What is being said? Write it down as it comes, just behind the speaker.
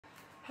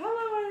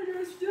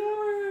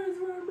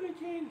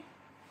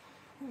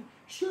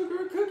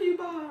Sugar cookie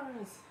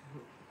bars.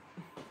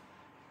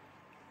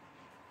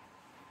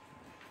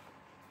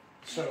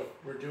 So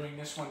we're doing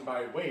this one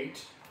by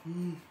weight.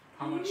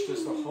 How much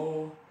does the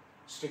whole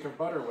stick of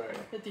butter weigh?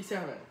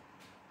 57.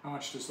 How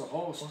much does the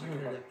whole stick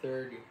of butter?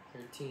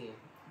 13.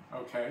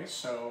 Okay,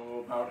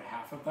 so about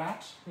half of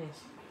that.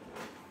 Yes.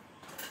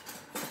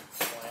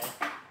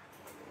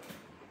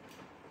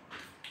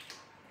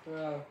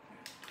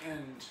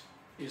 And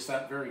is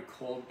that very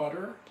cold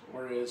butter,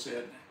 or is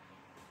it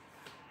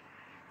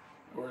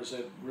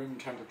room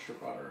temperature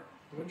butter?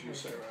 Would you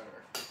say?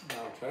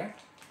 Okay.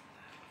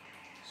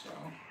 So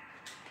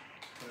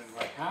put in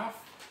like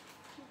half.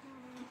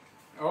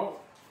 Oh,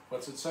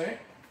 what's it say?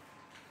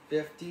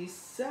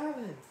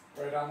 57.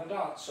 Right on the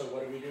dot. So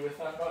what do we do with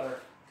that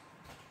butter?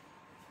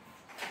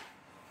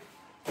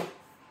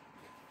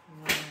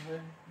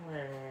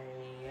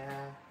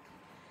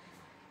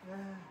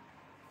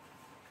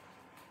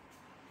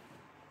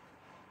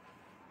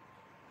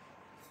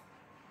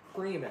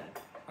 Cream it.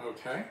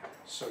 Okay.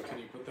 So can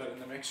you put that in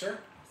the mixer?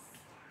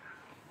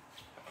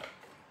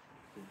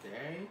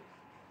 Today.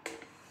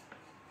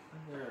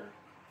 There.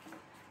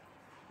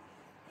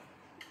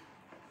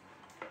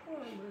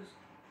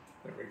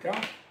 There we go.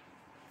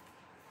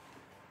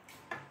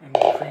 And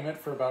we'll cream it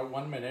for about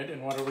 1 minute.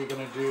 And what are we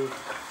going to do?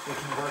 We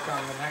can work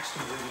on the next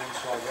ingredients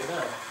while we're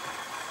there.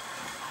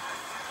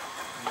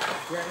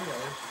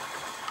 Granular.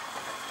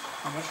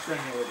 How much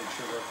granulated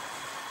sugar?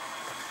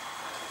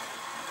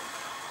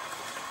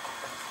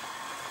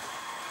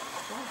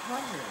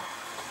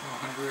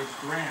 100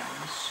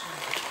 grams.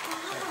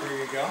 So there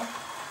you go.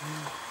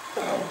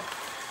 Oh,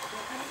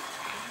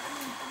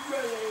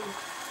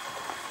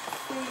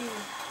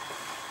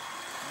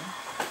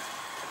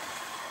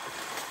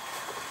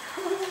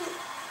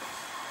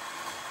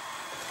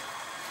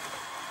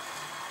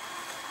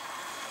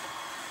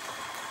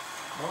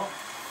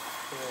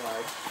 Too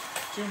large.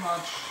 too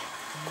much.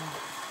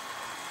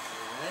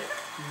 Alright.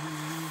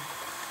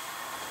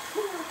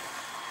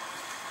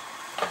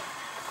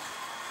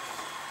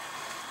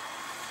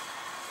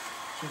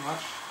 Too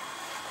much.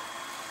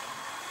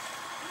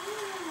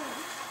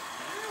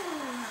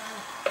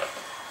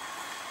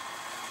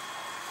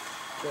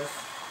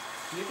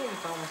 Do you think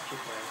it's almost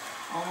just right?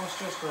 Almost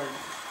just right.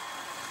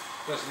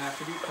 Doesn't have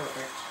to be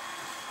perfect.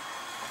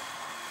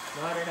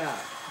 Not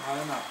enough. Not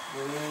enough.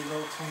 We're really a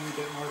little tiny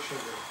bit more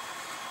sugar.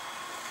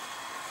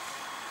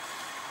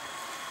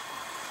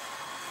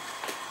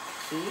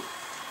 See?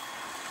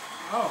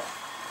 Oh,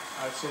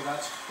 I'd say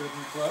that's good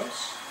and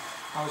close.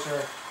 How's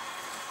our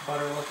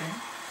butter looking?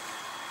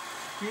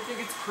 Do you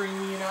think it's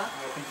creamy enough?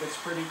 I think it's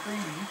pretty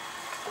creamy.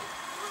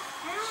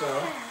 So,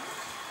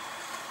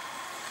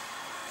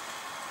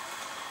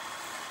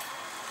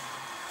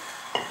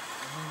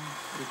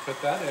 we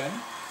put that in.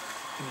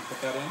 Can you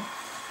put that in?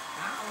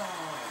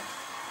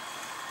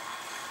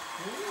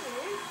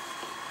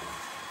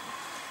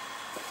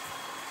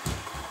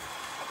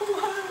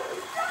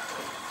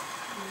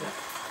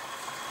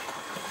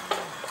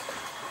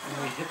 And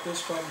we hit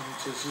this button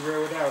to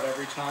zero it out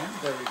every time.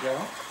 There we go.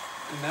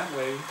 And that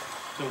way,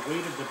 the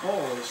weight of the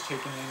bowl is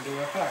taken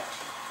into effect.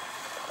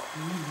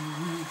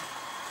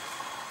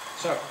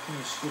 So, can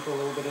you scoop a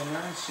little bit in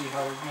there and see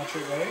how much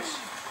it weighs?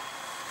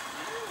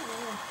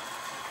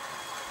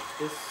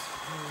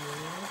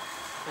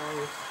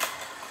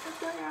 What's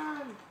going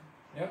on?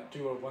 Yep,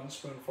 do a 1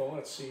 spoonful.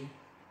 Let's see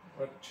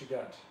what you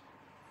got.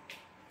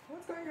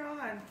 What's going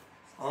on?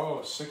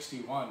 Oh,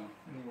 61.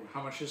 And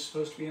how much is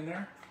supposed to be in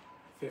there?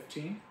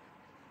 15?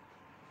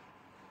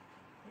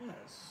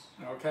 Yes.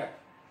 Okay.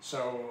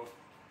 So,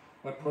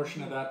 what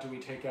portion of that do we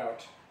take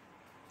out?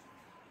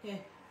 Yeah.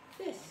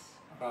 This.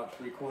 About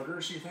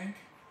 3/4, you think?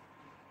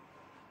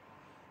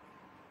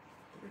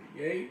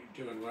 38,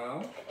 doing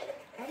well.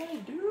 How did I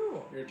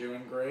do? You're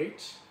doing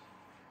great.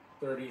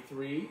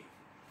 33.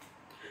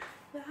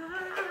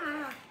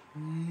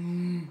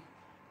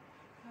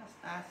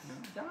 That's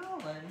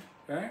darling.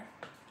 Okay.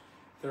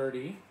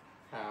 30.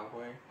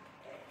 Halfway.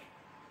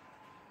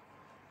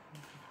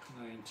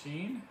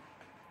 19.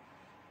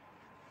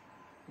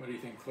 What do you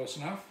think? Close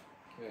enough?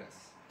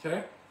 Yes.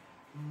 Okay.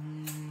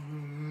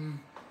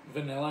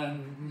 Vanilla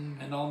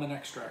and almond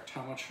extract.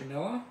 How much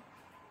vanilla?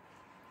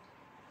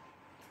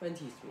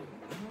 23.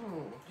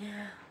 Oh.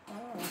 Yeah.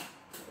 Oh.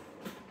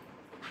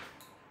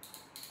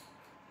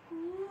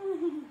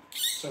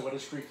 So what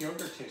does Greek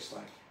yogurt taste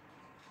like?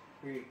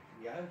 Greek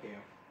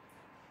yogurt.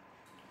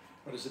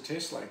 What does it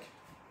taste like?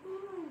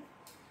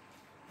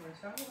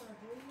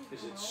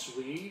 Is it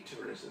sweet,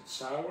 or is it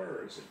sour,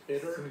 or is it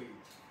bitter? Sweet.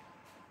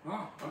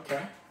 Oh,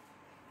 okay.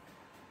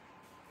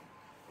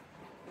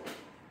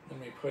 Then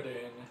we put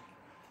in,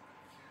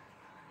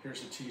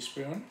 here's a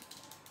teaspoon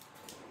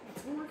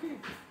It's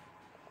working.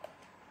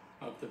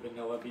 of the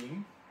vanilla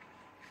bean.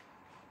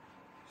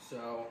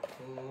 So,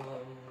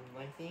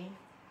 like that?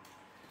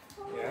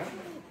 Yeah.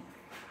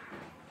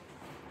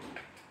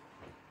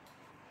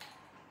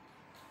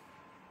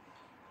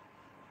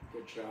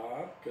 Good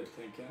job, good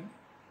thinking.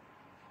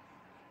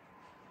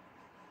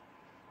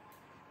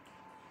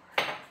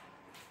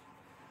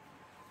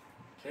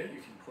 Okay,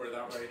 you can pour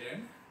that right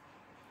in.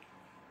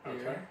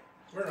 Okay, Here.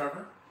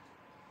 wherever.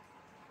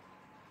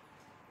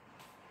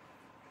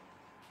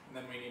 And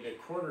then we need a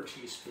 1/4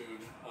 teaspoon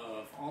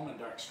of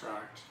almond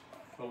extract,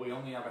 but we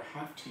only have a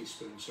 1/2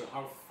 teaspoon, so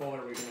how full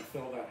are we going to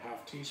fill that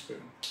 1/2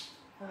 teaspoon?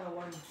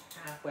 One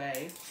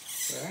halfway.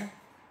 Okay.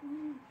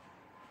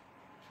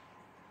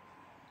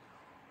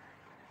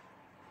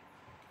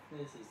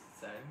 This is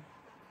the same.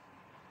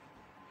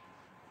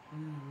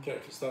 Okay,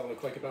 does that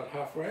look like about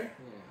halfway?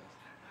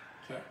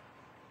 Yeah. Okay.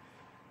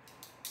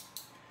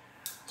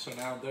 So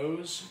now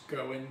those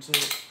go into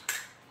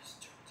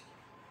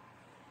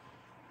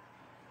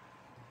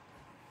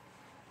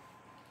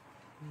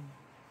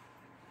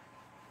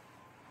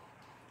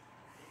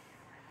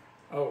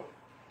oh,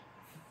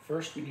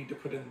 first we need to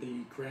put in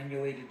the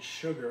granulated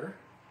sugar,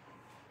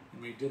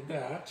 and we did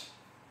that.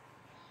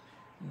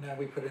 Now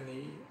we put in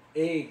the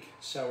egg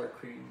sour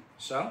cream.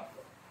 So,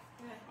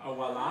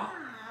 voila.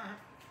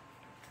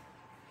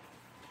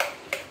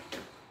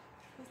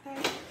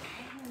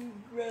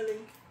 Really?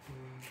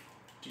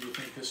 Do you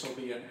think this will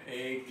be an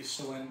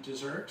excellent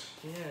dessert?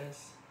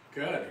 Yes.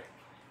 Good.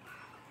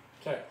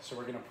 Okay, so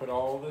we're going to put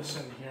all this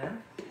in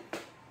here.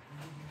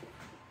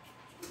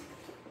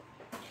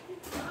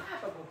 I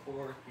have a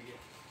fork here.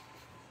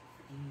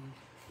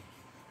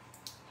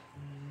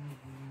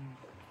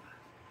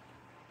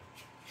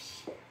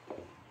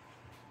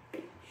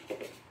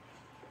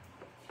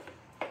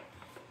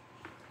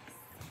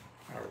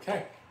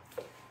 Okay,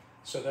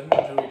 so then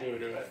what do we do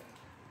to it?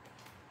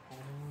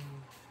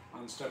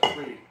 On step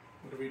 3,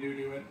 what do we do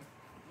to it?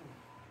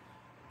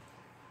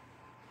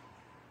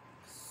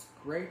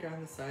 Scrape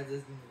down the sides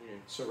as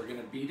needed. So we're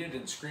going to beat it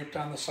and scrape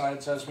down the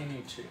sides as we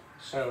need to.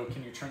 So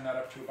can you turn that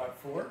up to about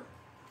 4?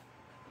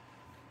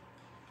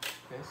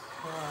 That's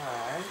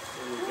right.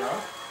 There we go.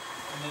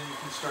 And then you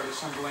can start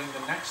assembling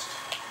the next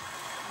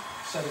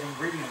set of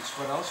ingredients.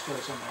 What else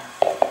goes in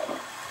there?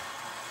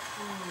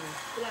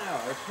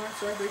 Flour.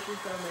 Cornstarch, baking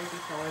soda, making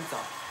flour, and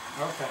salt.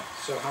 Okay,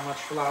 so how much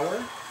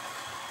flour?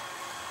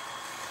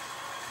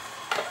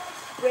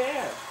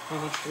 Where? How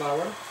much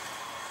flour?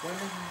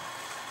 1.5.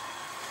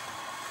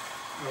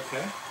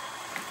 Okay.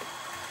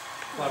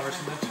 Flour's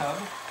in the tub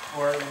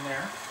or in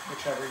there,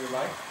 whichever you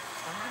like.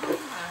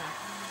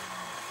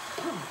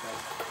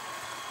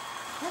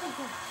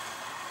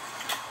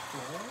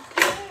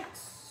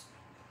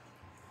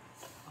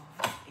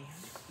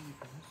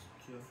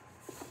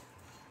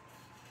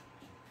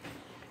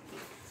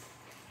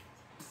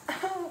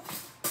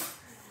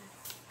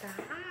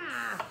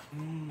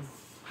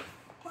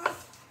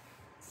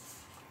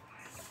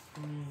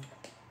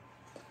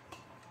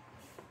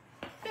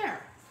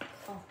 There.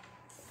 Oh.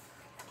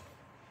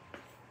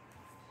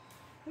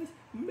 It's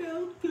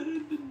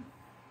melted.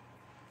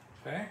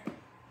 Okay.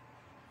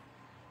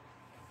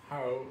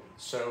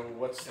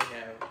 What's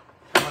Okay.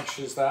 how much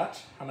is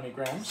that? How many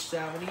grams?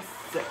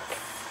 76.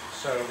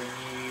 So we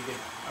need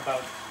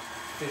about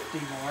 50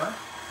 more.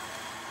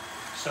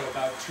 So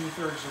about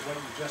 2/3 of what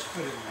you just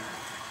put in there.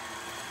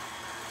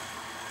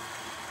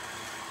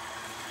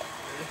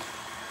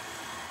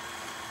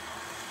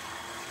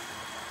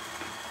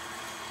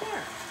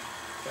 There.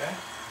 Okay.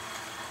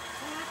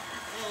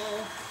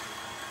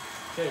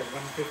 Okay,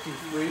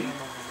 153. So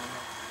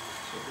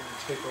we're going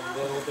to take a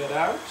little bit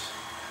out.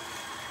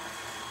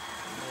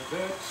 A little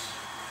bit.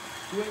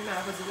 Doing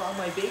math is a lot of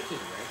my baking,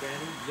 right,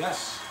 Granny?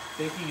 Yes,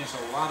 baking is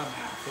a lot of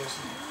math,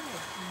 isn't it?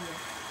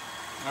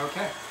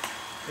 Okay.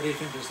 What do you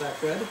think? Is that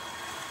good?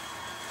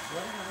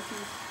 1.5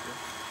 teaspoon.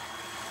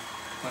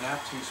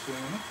 1/2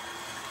 teaspoon.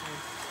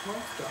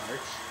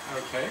 Cornstarch.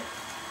 Okay.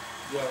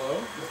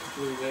 Yellow with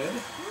blue lid.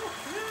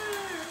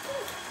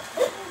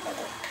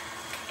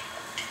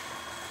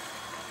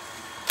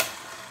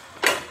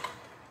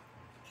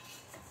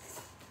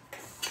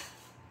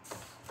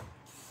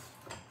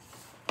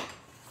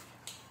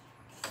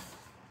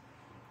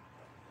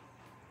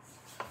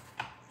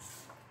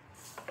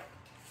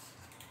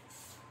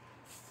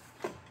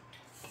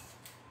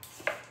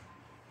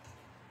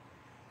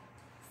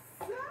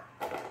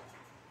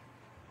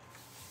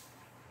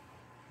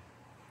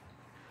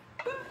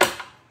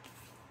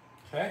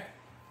 Okay.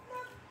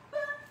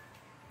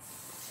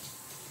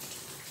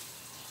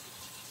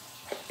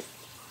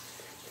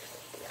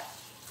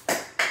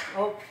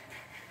 Oh.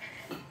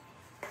 And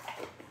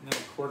then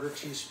a 1/4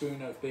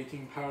 teaspoon of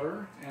baking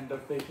powder and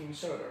of baking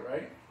soda,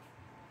 right?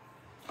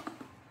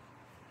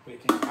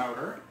 Baking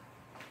powder.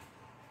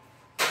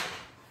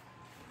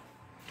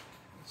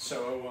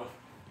 So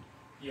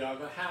you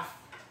have a 1/2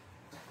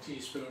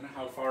 teaspoon.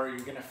 How far are you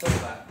going to fill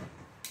that?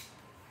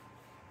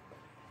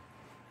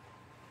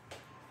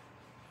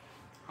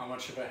 How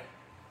much of a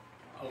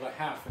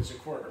 1/2 is a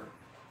 1/4?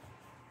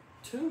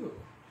 2.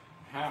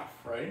 1/2,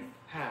 right?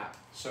 Half.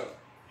 So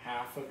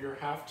 1/2 of your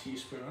 1/2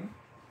 teaspoon.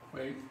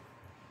 Wait.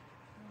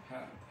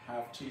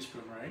 1/2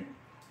 teaspoon, right?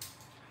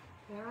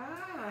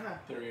 Ah.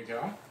 There you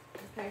go.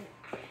 Okay.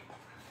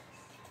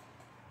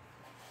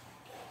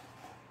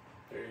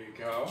 There you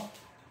go.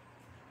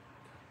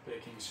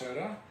 Baking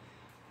soda.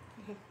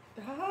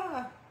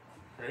 Ah.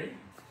 Great.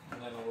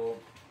 And then a little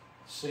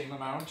same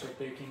amount of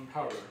baking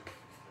powder.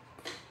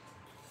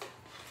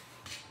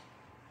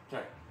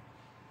 Okay,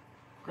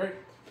 great.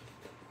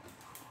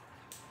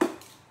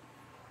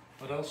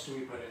 What else do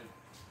we put in?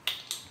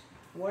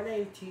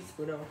 1/8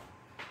 teaspoon of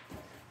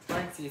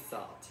fine sea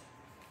salt.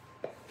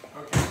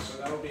 Okay, so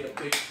that'll be a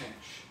big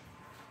pinch.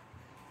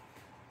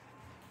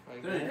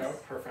 Like There you go,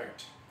 this.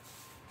 perfect.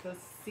 The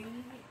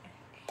sea.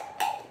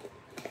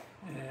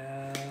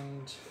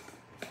 And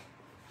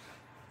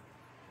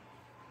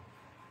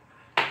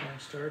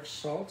cornstarch,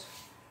 salt,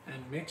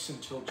 and mix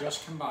until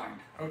just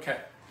combined. Okay.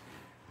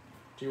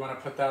 Do you want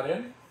to put that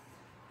in?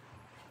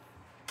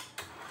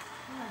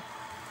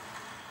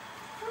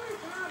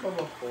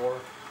 Before.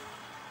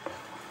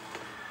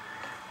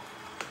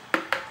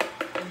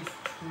 These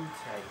two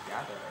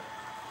together.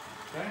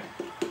 Okay.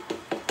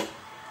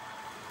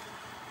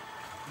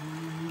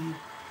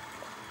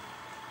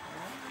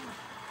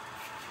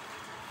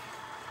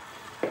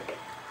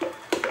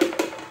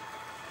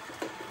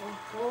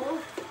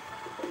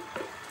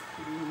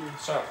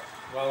 So,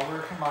 while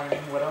we're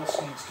combining, what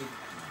else needs to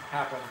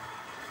happen?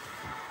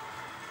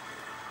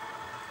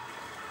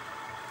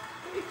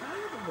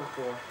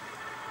 Before.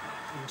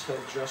 Until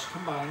just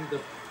combined, the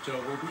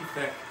dough will be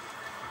thick.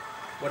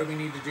 What do we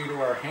need to do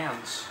to our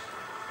hands?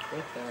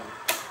 With them.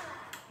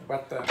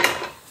 Wet them.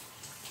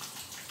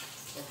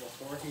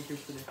 Before he do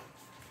put it.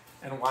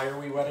 And why are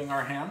we wetting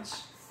our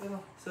hands?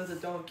 So the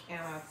dough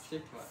cannot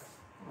stick to us.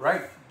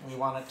 Right, we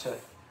want it to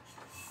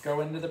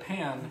go into the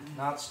pan,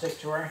 not stick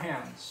to our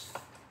hands.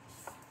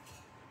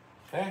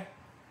 Okay?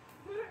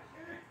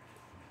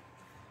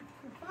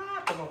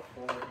 Before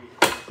he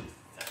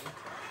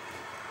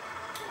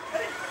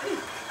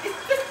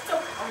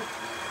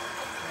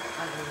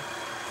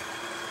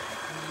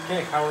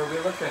Okay, how are we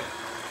looking?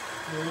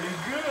 Pretty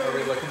good. Are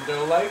we looking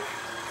dough-like?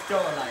 Still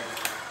alive.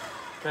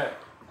 Okay.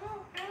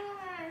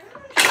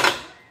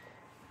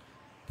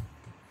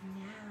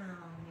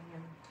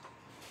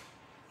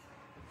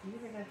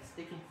 Even that's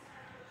sticky.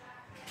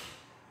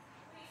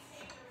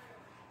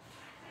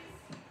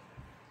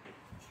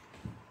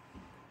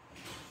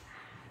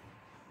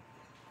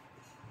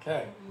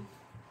 Okay.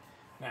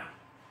 Now,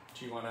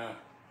 do you want a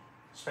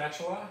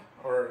spatula?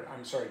 Or,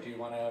 I'm sorry, do you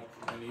want to,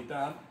 I need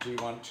that. Do you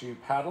want to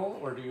paddle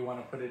or do you want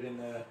to put it in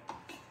the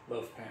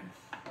loaf pan?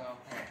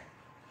 Okay.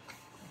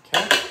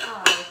 Okay?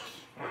 Ouch.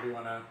 Or do you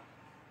want to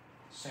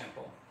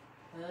sample?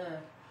 Uh.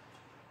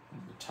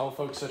 Tell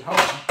folks at home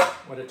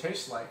what it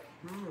tastes like.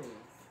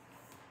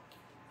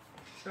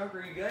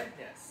 Sugary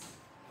goodness.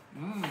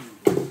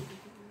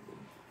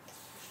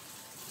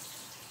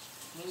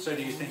 So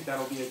do you think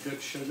that'll be a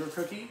good sugar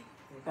cookie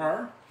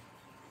bar?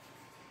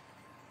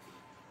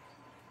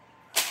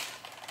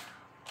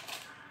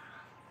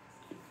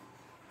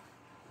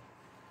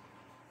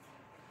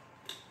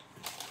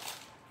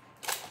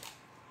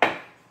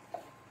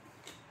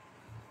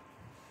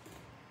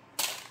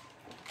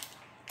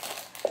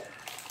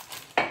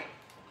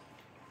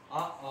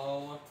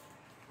 Uh-oh.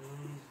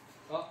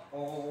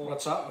 Uh-oh.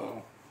 What's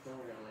uh-oh? Not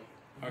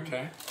really.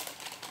 Okay.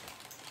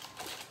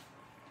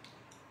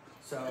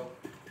 So.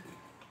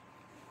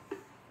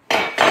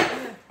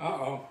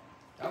 Uh-oh.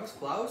 That was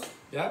close.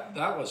 Yep,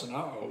 that was an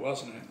uh-oh,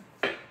 wasn't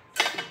it?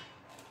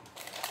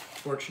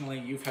 Fortunately,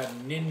 you've had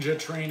ninja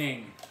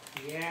training.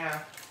 Yeah.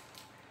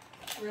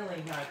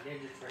 Really not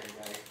ninja training,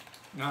 guys.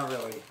 Not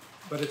really.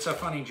 But it's a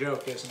funny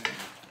joke, isn't it?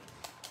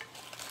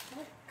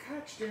 I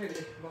catched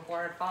it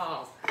before it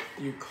falls.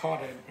 You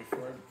caught it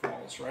before it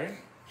falls, right?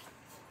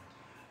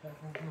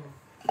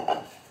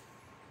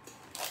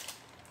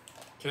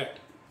 Okay.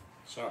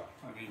 So,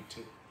 I need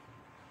to...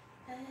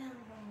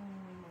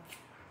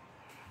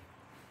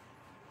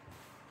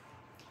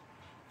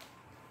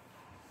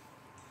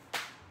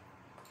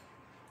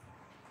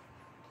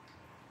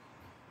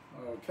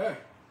 Okay.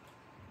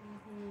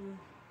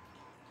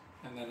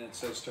 And then it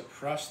says to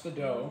press the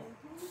dough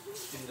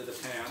into the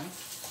pan.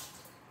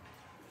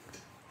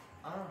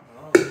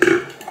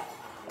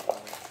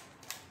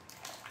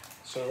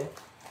 So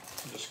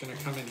I'm just going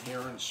to come in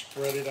here and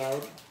spread it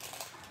out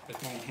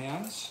with my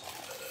hands,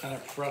 kind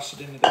of press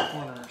it into the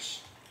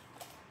corners.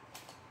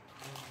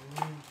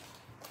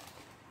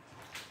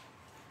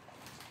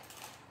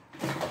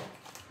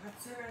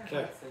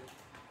 Okay.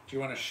 Do you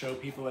want to show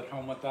people at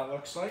home what that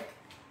looks like?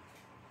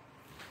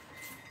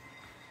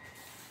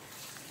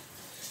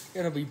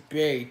 It'll be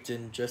baked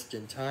and just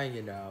in time,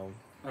 you know.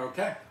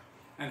 Okay.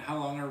 And how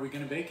long are we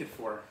going to bake it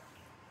for?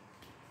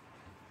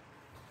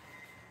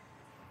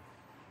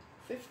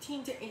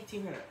 15 to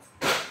 18 minutes.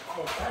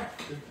 Okay.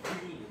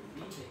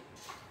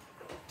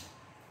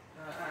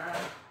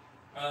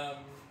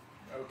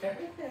 Okay.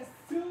 It's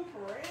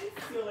super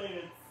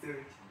insulated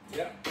suit.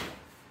 Yep.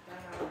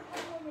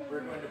 We're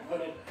going to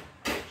put it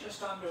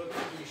just onto a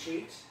cookie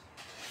sheet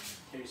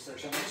in case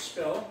there's any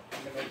spill,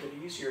 and to make it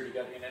easier to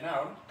get in and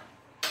out.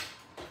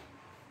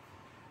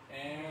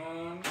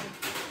 And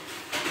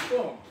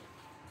boom.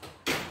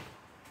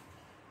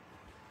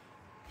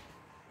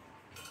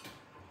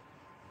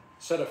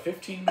 Set a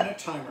 15-minute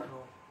timer.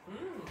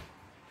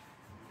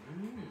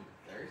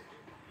 Thirsty.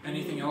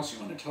 Anything else you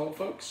want to tell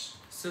folks?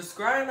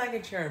 Subscribe, like,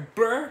 and share, and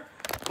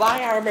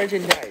buy our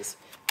merchandise.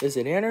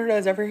 Visit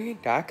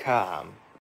AnnaDoesEverything.com.